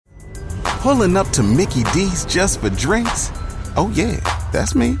Pulling up to Mickey D's just for drinks? Oh yeah,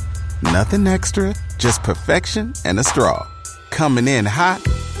 that's me. Nothing extra, just perfection and a straw. Coming in hot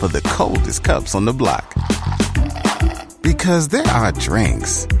for the coldest cups on the block. Because there are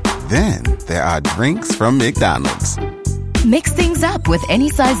drinks. Then there are drinks from McDonald's. Mix things up with any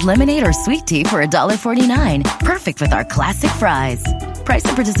size lemonade or sweet tea for $1.49. Perfect with our classic fries. Price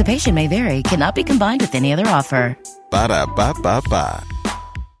and participation may vary. Cannot be combined with any other offer. Ba-da-ba-ba-ba.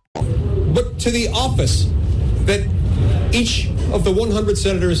 But to the office that each of the 100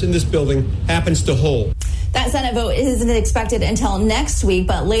 senators in this building happens to hold. That Senate vote isn't expected until next week,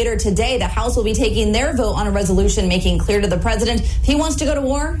 but later today, the House will be taking their vote on a resolution making clear to the president if he wants to go to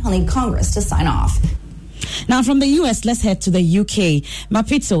war, he'll need Congress to sign off. Now, from the U.S., let's head to the U.K.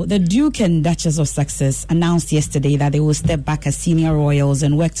 Mapito, the Duke and Duchess of Sussex, announced yesterday that they will step back as senior royals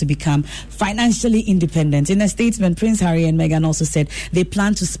and work to become financially independent. In a statement, Prince Harry and Meghan also said they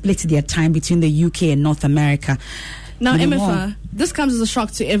plan to split their time between the U.K. and North America. Now, MFA, this comes as a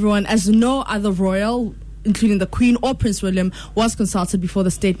shock to everyone, as no other royal, including the Queen or Prince William, was consulted before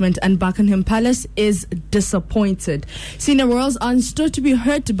the statement, and Buckingham Palace is disappointed. Senior royals are understood to be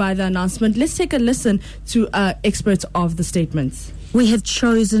hurt by the announcement. Let's take a listen to experts of the statements. We have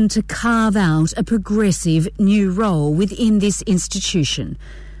chosen to carve out a progressive new role within this institution.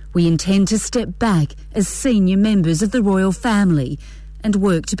 We intend to step back as senior members of the royal family and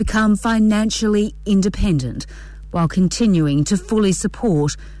work to become financially independent while continuing to fully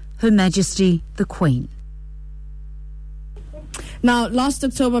support Her Majesty the Queen. Now, last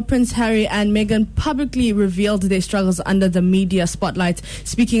October, Prince Harry and Meghan publicly revealed their struggles under the media spotlight.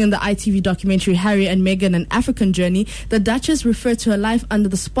 Speaking in the ITV documentary Harry and Meghan, An African Journey, the Duchess referred to her life under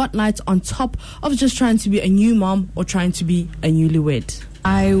the spotlight on top of just trying to be a new mom or trying to be a newlywed.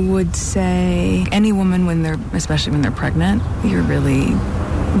 I would say any woman, especially when they're pregnant, you're really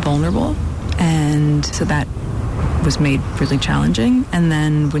vulnerable. And so that was made really challenging. And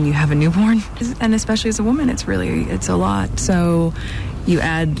then when you have a newborn, and especially as a woman, it's a lot. So you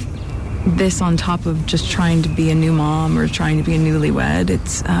add this on top of just trying to be a new mom or trying to be a newlywed.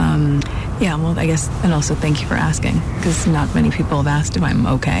 It's, I guess, and also thank you for asking, because not many people have asked if I'm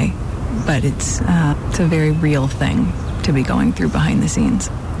okay. But it's a very real thing to be going through behind the scenes.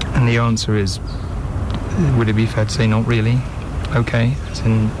 And the answer is, would it be fair to say not really okay? As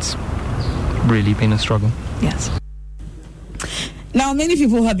in, it's really been a struggle. Yes. Now, many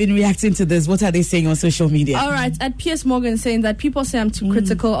people have been reacting to this. What are they saying on social media? All right, at Piers Morgan saying that people say I'm too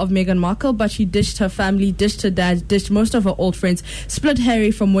critical of Meghan Markle, but she ditched her family, ditched her dad, ditched most of her old friends, split Harry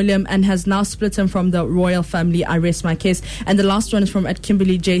from William, and has now split him from the royal family. I rest my case. And the last one is from at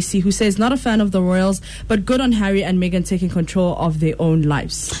Kimberly JC, who says, not a fan of the royals, but good on Harry and Meghan taking control of their own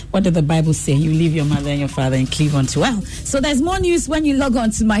lives. What did the Bible say? You leave your mother and your father and cleave unto. Well, so there's more news when you log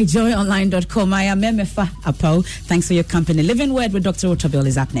on to myjoyonline.com. I am Memefa Apo. Thanks for your company. Living Word with Dr. Otabil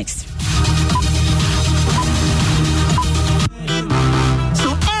is up next.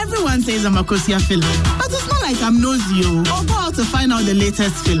 So everyone says I'm a Kosia filler, but it's not like I'm nosy or go out to find out the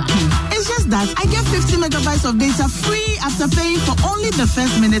latest filler. It's just that I get 50 megabytes of data free after paying for only the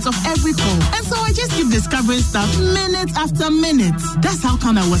first minute of every call. And so I just keep discovering stuff minute after minute. That's how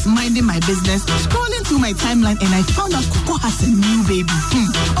come I was minding my business, scrolling through my timeline, and I found out Coco has a new baby.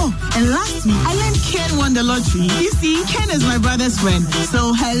 Oh, and last week, I learned Ken won the lottery. You see, Ken is my brother's friend.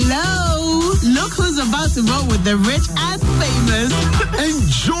 So hello, look who's about to roll with the rich and famous.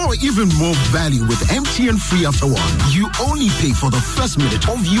 Enjoy even more value with MTN Free After One. You only pay for the first minute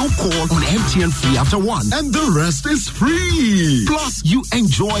of your call on MTN Free After One, and the rest is free. Plus, you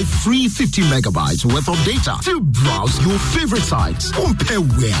enjoy free 50 megabytes worth of data to browse your favorite sites. Compare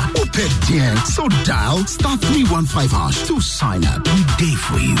where, compare there. So dial *315# to sign up. We day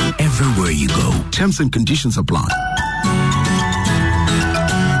for you everywhere you go. Terms and conditions apply.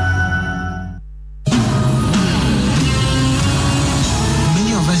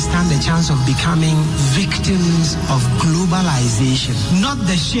 The chance of becoming victims of globalization, not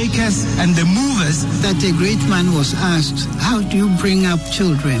the shakers and the movers. That a great man was asked, how do you bring up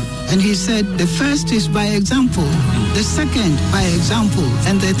children? And he said, the first is by example, the second by example,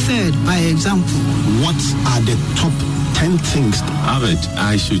 and the third by example. What are the top 10 things? Ahmed,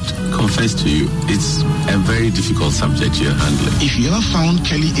 I should confess to you, it's a very difficult subject you're handling. If you ever found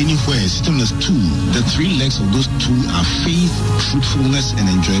Kelly anywhere sitting as two, the three legs of those two are faith, fruitfulness, and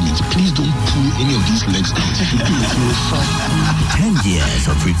enjoyment. Please don't pull any of these legs out. 10 years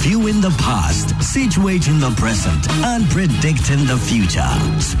of reviewing the past, situating the present, and predicting the future.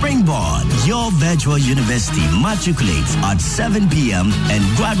 Springboard, your virtual university, matriculates at 7 p.m. and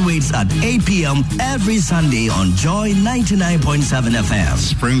graduates at 8 p.m. every Sunday on Joy 9 99.7 FM.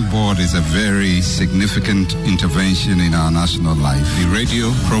 Springboard is a very significant intervention in our national life. The radio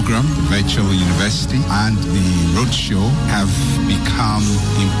program, the virtual university, and the roadshow have become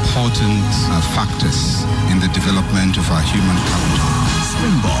important factors in the development of our human capital.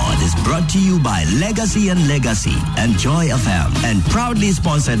 Springboard is brought to you by Legacy and Legacy and Joy FM, and proudly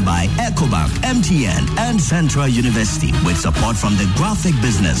sponsored by EcoBank, MTN, and Central University, with support from the graphic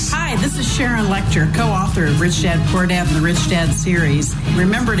business. Hi, this is Sharon Lecter, co-author of Rich Dad Poor Dad and the Rich Dad series.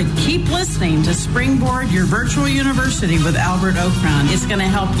 Remember to keep listening to Springboard, your virtual university with Albert Okran. It's going to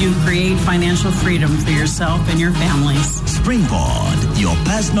help you create financial freedom for yourself and your families. Springboard, your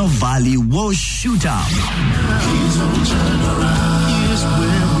personal value will shoot up.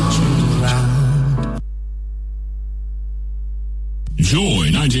 Joy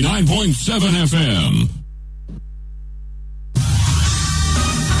 99.7 FM.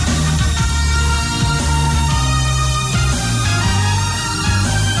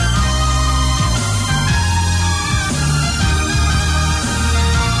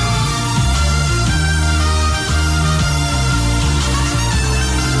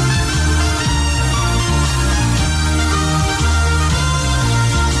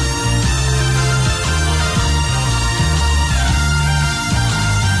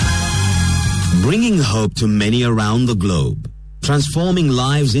 Bringing hope to many around the globe, transforming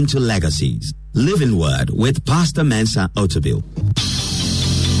lives into legacies. Living Word with Pastor Mensa Otabil.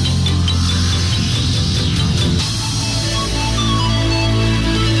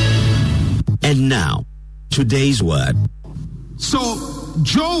 And now, today's word. So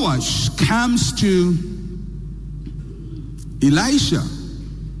Joash comes to Elisha,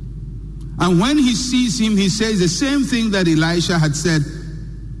 and when he sees him, he says the same thing that Elisha had said: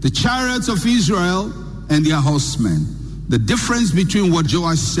 the chariots of Israel and their horsemen. The difference between what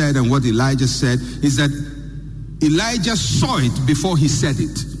Joash said and what Elijah said is that Elijah saw it before he said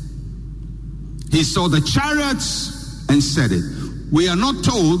it. He saw the chariots and said it. We are not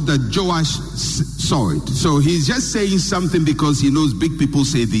told that Joash saw it. So he's just saying something because he knows big people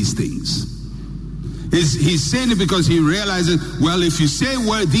say these things. He's saying it because he realizes, well, if you say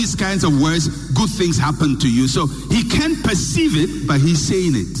these kinds of words, good things happen to you. So he can't perceive it, but he's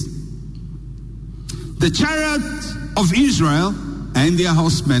saying it. The chariot of Israel and their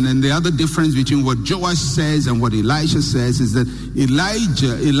horsemen, and the other difference between what Joash says and what Elisha says is that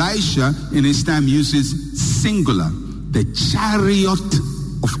Elisha in his time uses singular, the chariot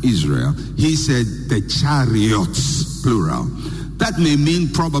of Israel. He said the chariots, plural. That may mean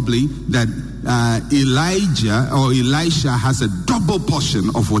probably that Elijah or Elisha has a double portion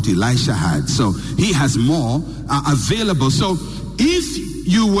of what Elisha had. So he has more available. So if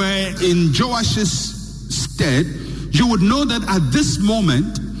you were in Joash's stead, you would know that at this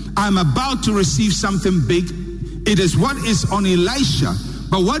moment, I'm about to receive something big. It is what is on Elisha.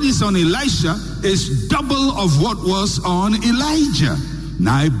 But what is on Elisha is double of what was on Elijah.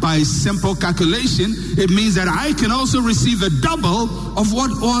 Now, by simple calculation, it means that I can also receive a double of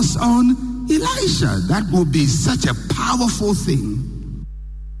what was on Elisha. That will be such a powerful thing.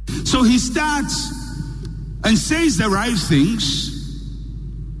 So he starts and says the right things,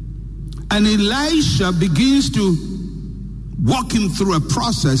 and Elisha begins to walk him through a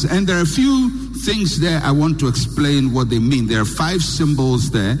process. And there are a few things there I want to explain what they mean. There are 5 symbols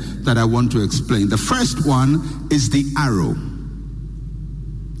there that I want to explain. The first one is the arrow.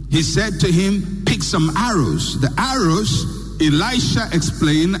 He said to him, pick some arrows. The arrows, Elisha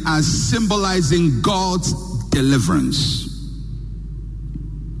explained as symbolizing God's deliverance.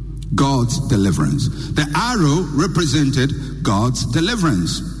 God's deliverance. The arrow represented God's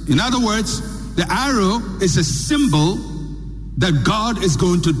deliverance. In other words, the arrow is a symbol that God is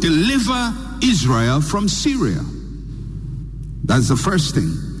going to deliver Israel from Syria. That's the first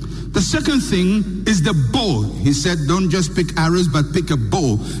thing. The second thing is the bow. He said, don't just pick arrows, but pick a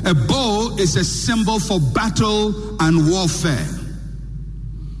bow. A bow is a symbol for battle and warfare.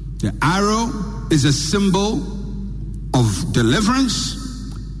 The arrow is a symbol of deliverance.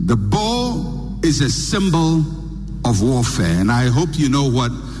 The bow is a symbol of warfare. And I hope you know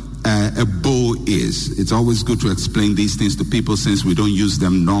what a bow is. It's always good to explain these things to people since we don't use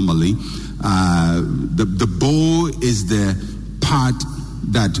them normally. The bow is the part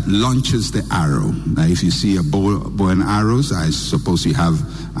that launches the arrow. Now, if you see a bow and arrows, I suppose you have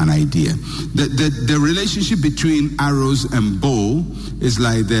an idea. The relationship between arrows and bow is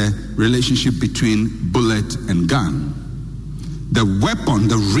like the relationship between bullet and gun. The weapon,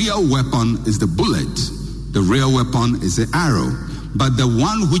 the real weapon, is the bullet. The real weapon is the arrow. But the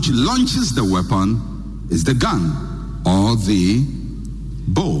one which launches the weapon is the gun or the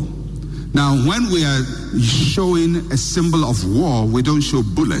bow. Now, when we are showing a symbol of war, we don't show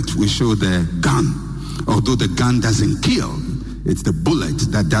bullet, we show the gun. Although the gun doesn't kill, it's the bullet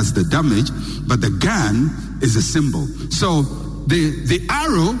that does the damage, but the gun is a symbol. So the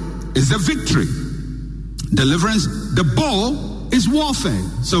arrow is a victory. Deliverance, the bow is warfare.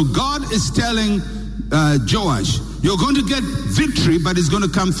 So God is telling Joash, you're going to get victory, but it's going to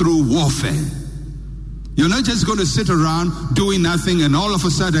come through warfare. You're not just going to sit around doing nothing and all of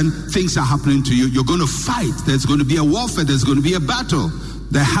a sudden things are happening to you. You're going to fight. There's going to be a warfare. There's going to be a battle.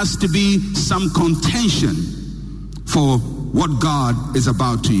 There has to be some contention for what God is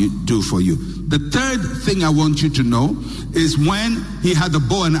about to do for you. The third thing I want you to know is when he had the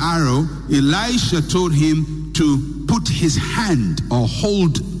bow and arrow, Elisha told him to put his hand or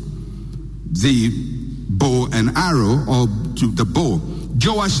hold the bow and arrow, or to the bow.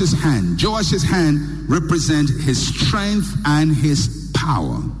 Joash's hand represents his strength and his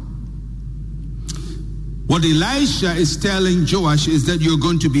power. What Elisha is telling Joash is that you're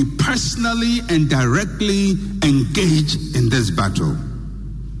going to be personally and directly engaged in this battle.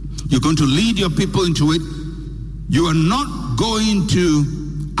 You're going to lead your people into it. You are not going to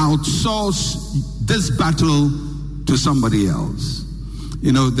outsource this battle to somebody else.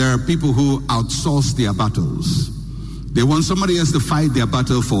 You know, there are people who outsource their battles. They want somebody else to fight their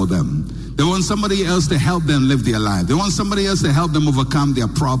battle for them. They want somebody else to help them live their life. They want somebody else to help them overcome their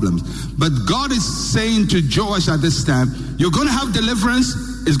problems. But God is saying to Joash at this time, you're going to have deliverance.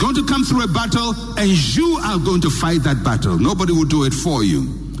 It's going to come through a battle, and you are going to fight that battle. Nobody will do it for you.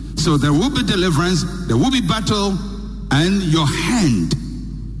 So there will be deliverance, there will be battle, and your hand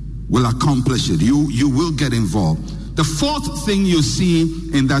will accomplish it. You will get involved. The fourth thing you see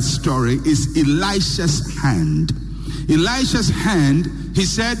in that story is Elisha's hand. Elisha's hand, he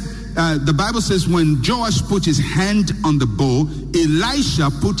said, the Bible says when Joash put his hand on the bow,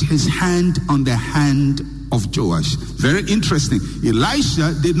 Elisha put his hand on the hand of Joash. Very interesting.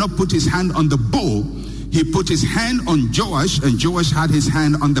 Elisha did not put his hand on the bow. He put his hand on Joash, and Joash had his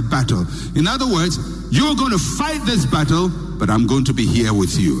hand on the battle. In other words, you're going to fight this battle, but I'm going to be here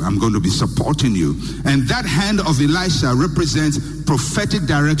with you. I'm going to be supporting you. And that hand of Elisha represents prophetic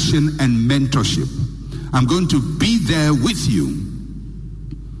direction and mentorship. I'm going to be there with you.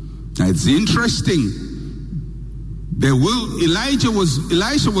 Now it's interesting. Elisha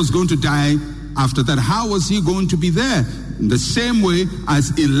was going to die after that. How was he going to be there? In the same way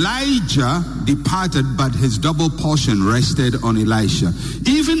as Elijah departed, but his double portion rested on Elisha.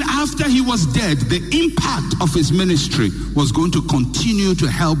 Even after he was dead, the impact of his ministry was going to continue to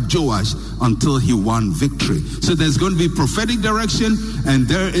help Joash until he won victory. So there's going to be prophetic direction, and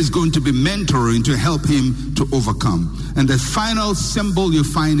there is going to be mentoring to help him to overcome. And the final symbol you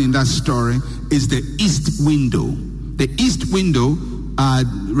find in that story is the east window. The east window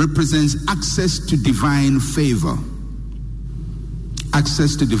represents access to divine favor.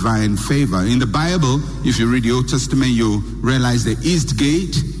 Access to divine favor. In the Bible, if you read the Old Testament, you realize the east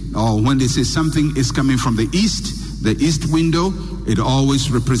gate, or when they say something is coming from the east window, it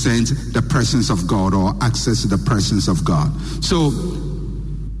always represents the presence of God or access to the presence of God. So,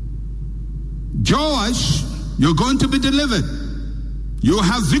 Joash, you're going to be delivered. You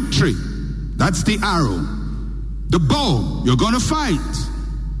have victory. That's the arrow. The bow, you're going to fight.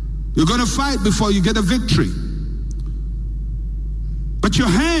 You're going to fight before you get a victory. But your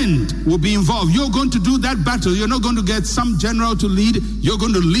hand will be involved. You're going to do that battle. You're not going to get some general to lead. You're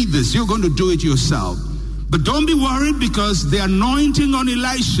going to lead this. You're going to do it yourself. But don't be worried, because the anointing on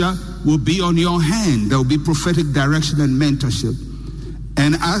Elisha will be on your hand. There will be prophetic direction and mentorship.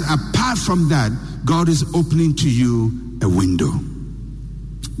 And apart from that, God is opening to you a window.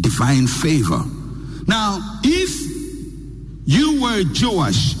 Divine favor. Now, if you were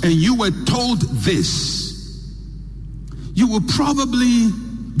Joash and you were told this, you will probably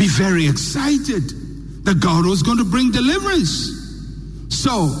be very excited that God was going to bring deliverance.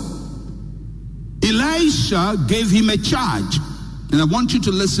 So, Elisha gave him a charge. And I want you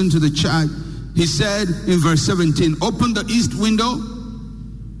to listen to the charge. He said in verse 17, open the east window.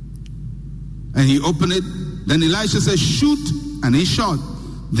 And he opened it. Then Elisha said, shoot. And he shot.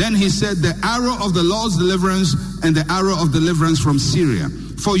 Then he said, the arrow of the Lord's deliverance and the arrow of deliverance from Syria.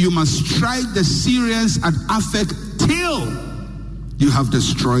 For you must strike the Syrians at Aphek till you have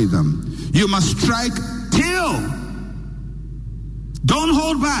destroyed them. You must strike till. Don't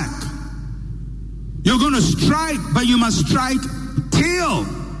hold back. You're going to strike, but you must strike till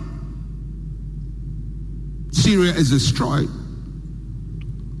Syria is destroyed.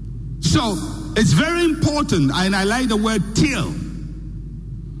 So it's very important, and I like the word till.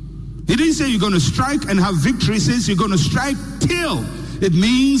 He didn't say you're going to strike and have victory. He says you're going to strike till. It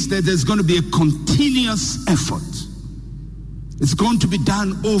means that there's going to be a continuous effort. It's going to be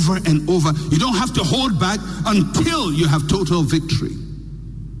done over and over. You don't have to hold back until you have total victory.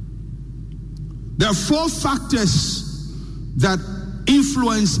 There are 4 factors that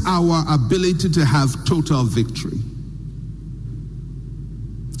influence our ability to have total victory.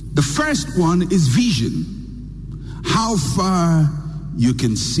 The first one is vision. How far you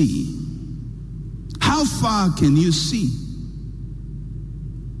can see. How far can you see?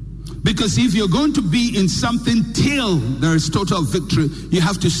 Because if you're going to be in something till there is total victory, you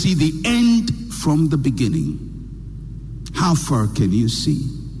have to see the end from the beginning. How far can you see?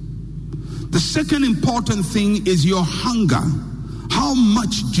 The second important thing is your hunger. How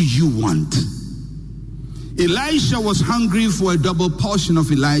much do you want? Elisha was hungry for a double portion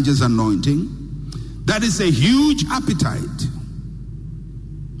of Elijah's anointing. That is a huge appetite.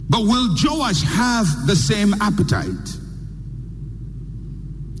 But will Joash have the same appetite?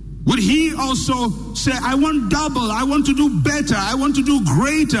 Would he also say, I want double, I want to do better, I want to do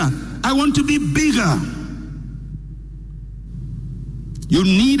greater, I want to be bigger? You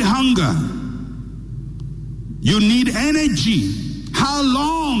need hunger. You need energy. How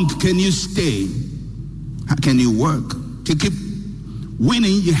long can you stay? How can you work? To keep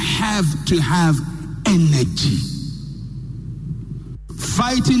winning, you have to have energy.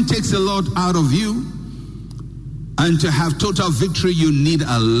 Fighting takes a lot out of you. And to have total victory, you need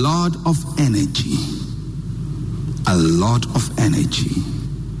a lot of energy. A lot of energy.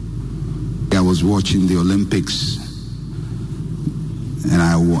 I was watching the Olympics, and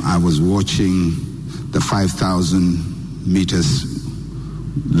I was watching the 5,000 meters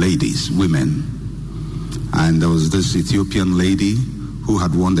ladies, women. And there was this Ethiopian lady who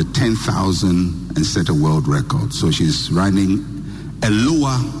had won the 10,000 and set a world record. So she's running a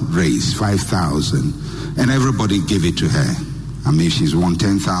lower race, 5,000. And everybody gave it to her. I mean, if she's won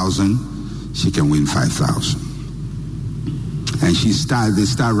 10,000, she can win 5,000. And they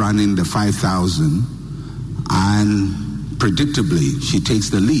start running the 5,000, and predictably, she takes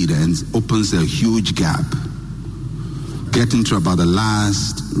the lead and opens a huge gap. Getting to about the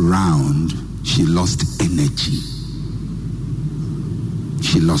last round, she lost energy.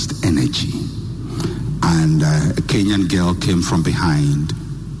 She lost energy. And a Kenyan girl came from behind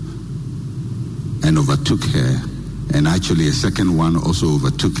and overtook her, and actually a second one also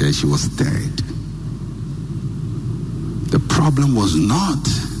overtook her. She was third. The problem was not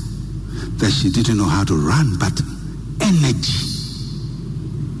that she didn't know how to run, but energy.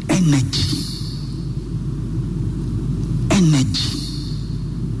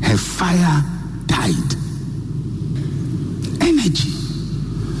 Her fire died. Energy.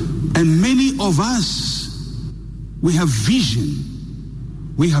 And many of us, we have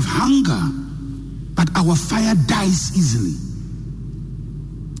vision, we have hunger, but our fire dies easily.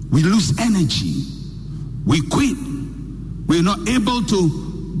 We lose energy. We quit. We're not able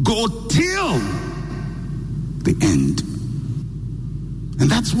to go till the end. And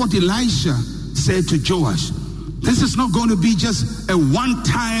that's what Elisha said to Joash. This is not going to be just a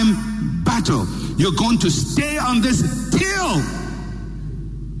one-time battle. You're going to stay on this till.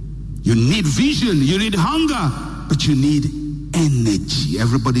 You need vision, you need hunger, but you need energy.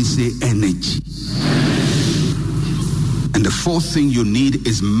 Everybody say energy. And the fourth thing you need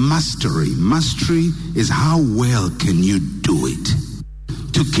is mastery. Mastery is how well can you do it.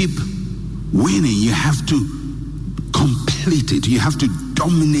 To keep winning, you have to complete it. You have to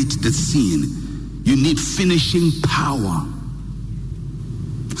dominate the scene. You need finishing power.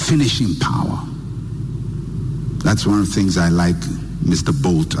 Finishing power. That's one of the things I like Mr.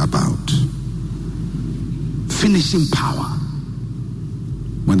 Bolt about. Finishing power.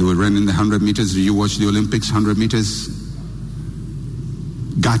 When they were running the 100 meters, did you watch the Olympics 100 meters?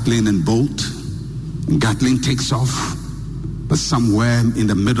 Gatlin and Bolt. And Gatlin takes off, but somewhere in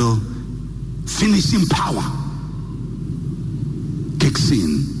the middle, finishing power kicks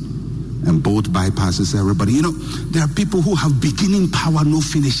in, and Bolt bypasses everybody. You know, there are people who have beginning power, no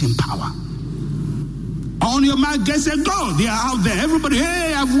finishing power. On your mark, get set, go. They are out there. Everybody,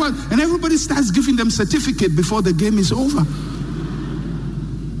 hey, I've won. And everybody starts giving them certificate before the game is over.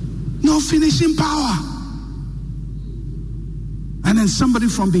 No finishing power. And then somebody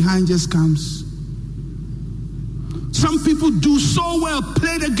from behind just comes. Some people do so well,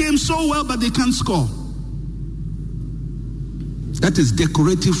 play the game so well, but they can't score. That is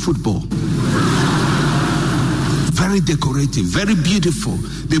decorative football. Very decorative, very beautiful.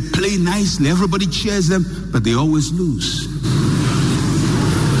 They play nicely, everybody cheers them, but they always lose.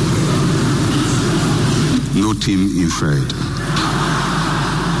 No team in third.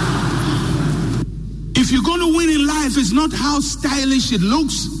 If if you're going to win in life, it's not how stylish it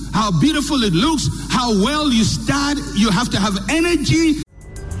looks, how beautiful it looks, how well you start. You have to have energy.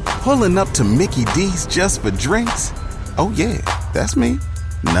 Pulling up to Mickey D's just for drinks? Oh yeah, that's me.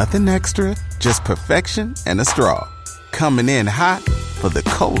 Nothing extra, just perfection and a straw. Coming in hot for the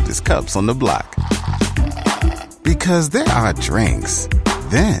coldest cups on the block. Because there are drinks.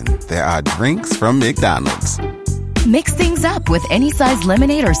 Then there are drinks from McDonald's. Mix things up with any size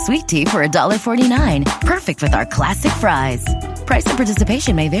lemonade or sweet tea for $1.49. Perfect with our classic fries. Price and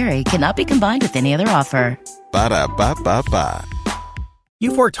participation may vary. Cannot be combined with any other offer. Ba-da-ba-ba-ba.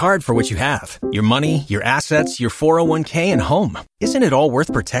 You've worked hard for what you have. Your money, your assets, your 401k, and home. Isn't it all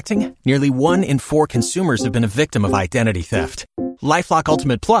worth protecting? Nearly 1 in 4 consumers have been a victim of identity theft. LifeLock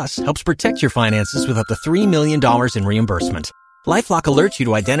Ultimate Plus helps protect your finances with up to $3 million in reimbursement. LifeLock alerts you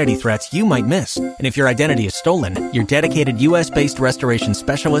to identity threats you might miss. And if your identity is stolen, your dedicated U.S.-based restoration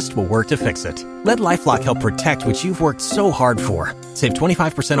specialist will work to fix it. Let LifeLock help protect what you've worked so hard for. Save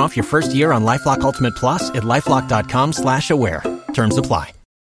 25% off your first year on LifeLock Ultimate Plus at LifeLock.com/aware. Terms apply.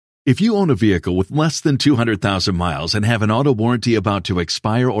 If you own a vehicle with less than 200,000 miles and have an auto warranty about to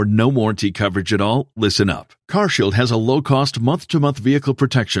expire or no warranty coverage at all, listen up. CarShield has a low-cost month-to-month vehicle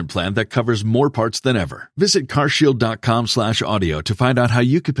protection plan that covers more parts than ever. Visit carshield.com/audio to find out how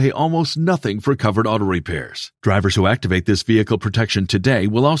you could pay almost nothing for covered auto repairs. Drivers who activate this vehicle protection today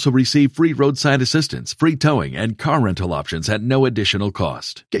will also receive free roadside assistance, free towing, and car rental options at no additional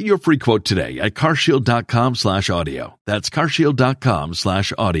cost. Get your free quote today at carshield.com/audio. That's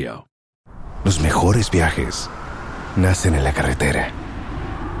carshield.com/audio. Los mejores viajes nacen en la carretera,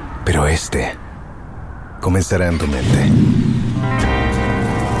 pero este comenzará en tu mente.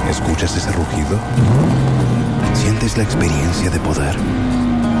 ¿Escuchas ese rugido? ¿Sientes la experiencia de poder?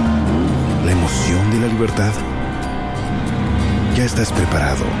 ¿La emoción de la libertad? Ya estás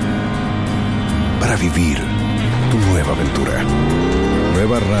preparado para vivir tu nueva aventura.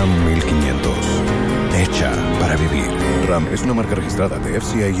 Nueva RAM 1500. Hecha para vivir. RAM es una marca registrada de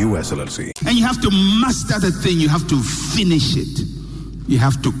FCI US LLC. And you have to master the thing. You have to finish it. You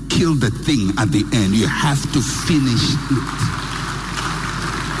have to kill the thing at the end. You have to finish it.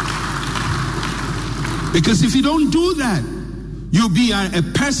 Because if you don't do that, you'll be a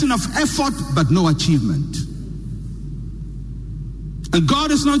person of effort but no achievement. And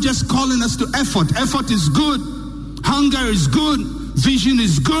God is not just calling us to effort. Effort is good. Hunger is good. Vision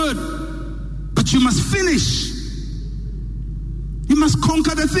is good. But you must finish. You must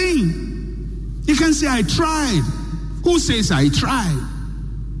conquer the thing. You can say, I tried. Who says I tried?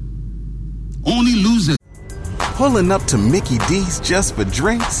 Only losers. Pulling up to Mickey D's just for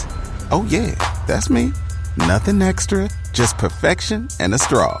drinks? Oh yeah, that's me. Nothing extra, just perfection and a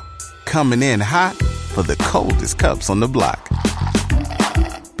straw. Coming in hot for the coldest cups on the block.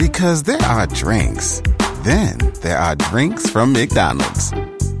 Because there are drinks. Then there are drinks from McDonald's.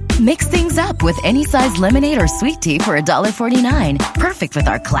 Mix things up with any size lemonade or sweet tea for $1.49. Perfect with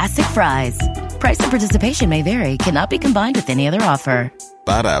our classic fries. Price and participation may vary. Cannot be combined with any other offer.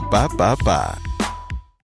 Ba-da-ba-ba-ba.